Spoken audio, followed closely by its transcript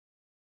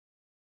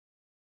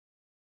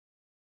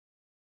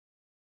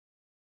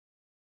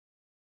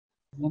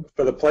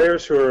For the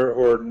players who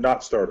are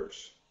not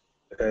starters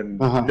and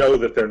know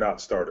that they're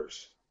not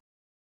starters,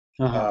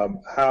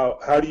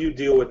 how do you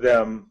deal with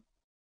them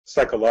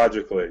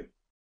psychologically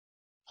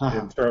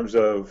in terms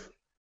of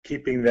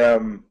keeping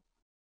them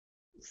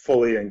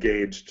fully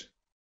engaged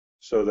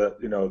so that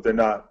they're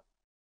not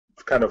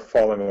kind of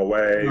falling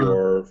away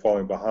or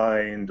falling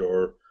behind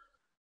or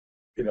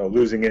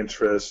losing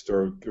interest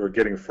or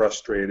getting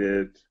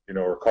frustrated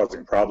or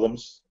causing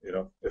problems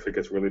if it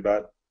gets really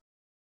bad,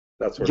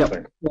 that sort of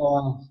thing?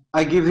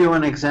 I give you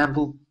an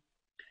example.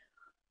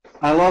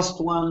 I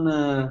lost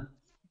one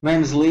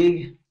men's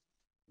league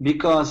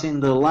because in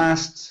the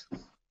last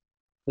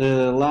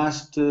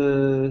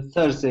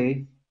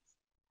Thursday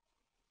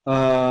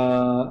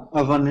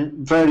of a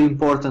very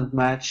important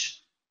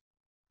match,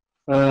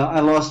 I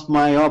lost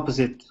my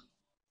opposite,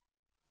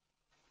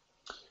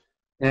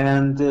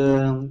 and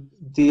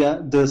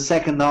the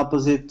second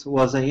opposite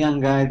was a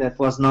young guy that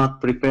was not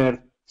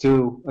prepared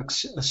to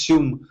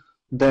assume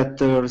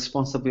that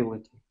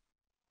responsibility,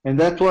 and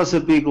that was a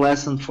big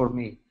lesson for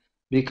me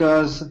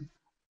because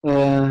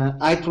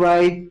I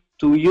try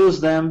to use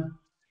them,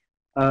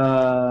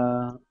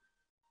 the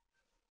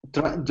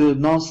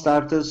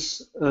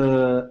non-starters,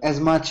 as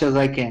much as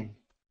I can,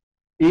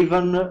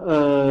 even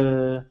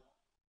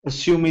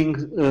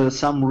assuming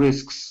some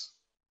risks,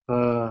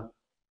 but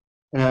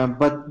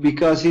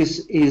because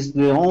is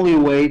the only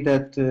way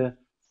that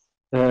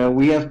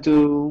we have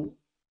to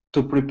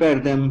prepare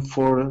them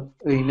for,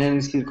 in any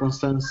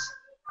circumstance,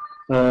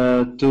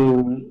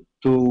 to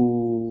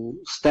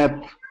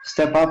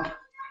step up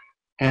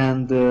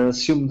and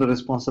assume the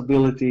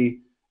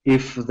responsibility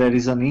if there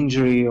is an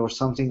injury or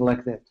something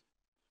like that.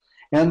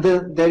 And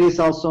there is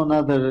also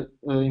another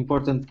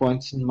important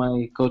point in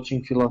my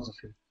coaching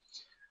philosophy.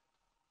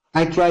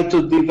 I try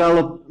to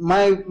develop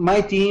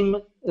my team.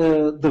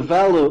 The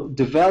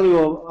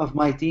value of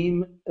my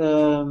team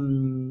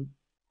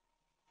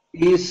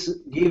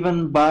is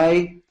given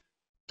by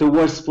the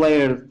worst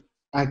player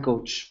I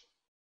coach.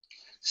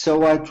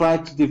 So I try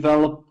to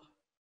develop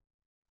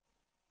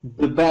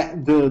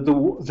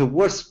the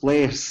worst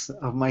players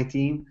of my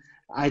team.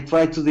 I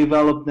try to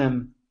develop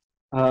them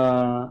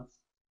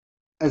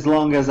as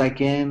long as I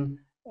can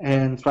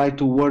and try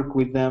to work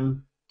with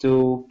them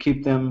to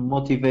keep them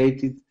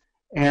motivated,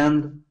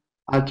 and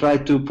I try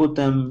to put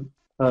them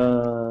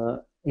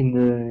in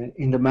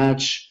the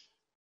match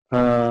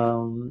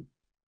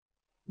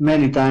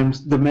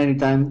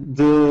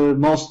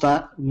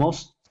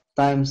most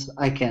times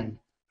I can.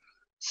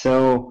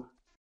 So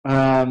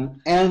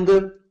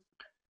and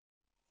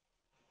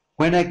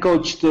when I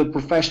coach the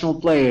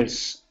professional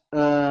players,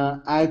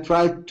 I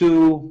try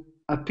to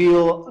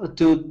appeal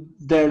to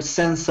their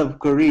sense of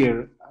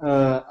career.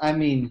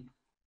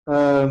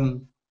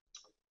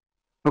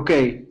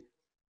 Okay,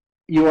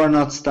 you are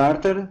not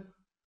starter,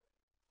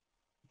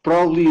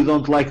 probably you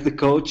don't like the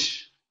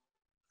coach,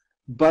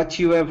 but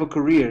you have a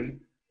career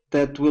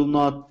that will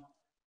not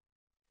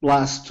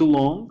last too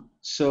long,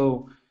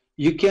 so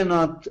you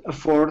cannot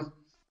afford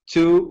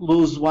to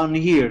lose 1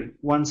 year,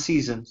 1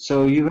 season.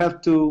 So you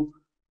have to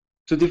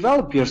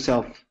develop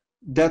yourself.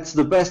 That's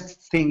the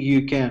best thing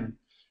you can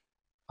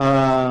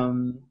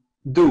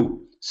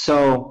do.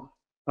 So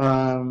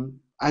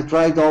I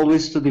tried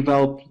always to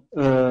develop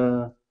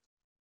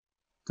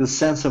the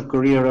sense of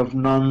career of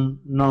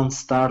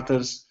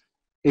non-starters.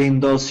 In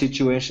those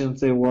situations,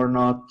 they were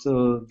not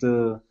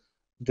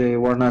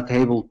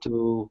able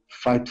to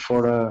fight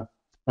for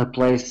a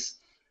place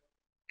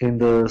in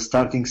the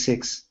starting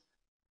 6.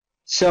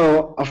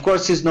 So of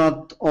course it's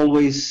not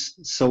always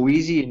so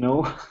easy,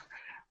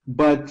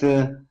 but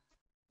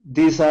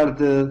these are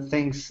the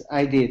things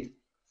I did.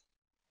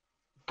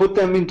 Put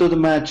them into the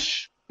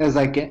match as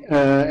I can.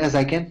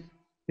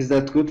 Is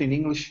that good in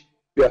English?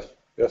 Yes.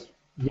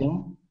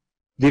 Yeah.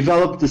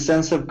 Develop the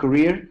sense of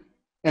career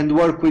and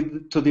work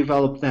to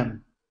develop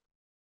them.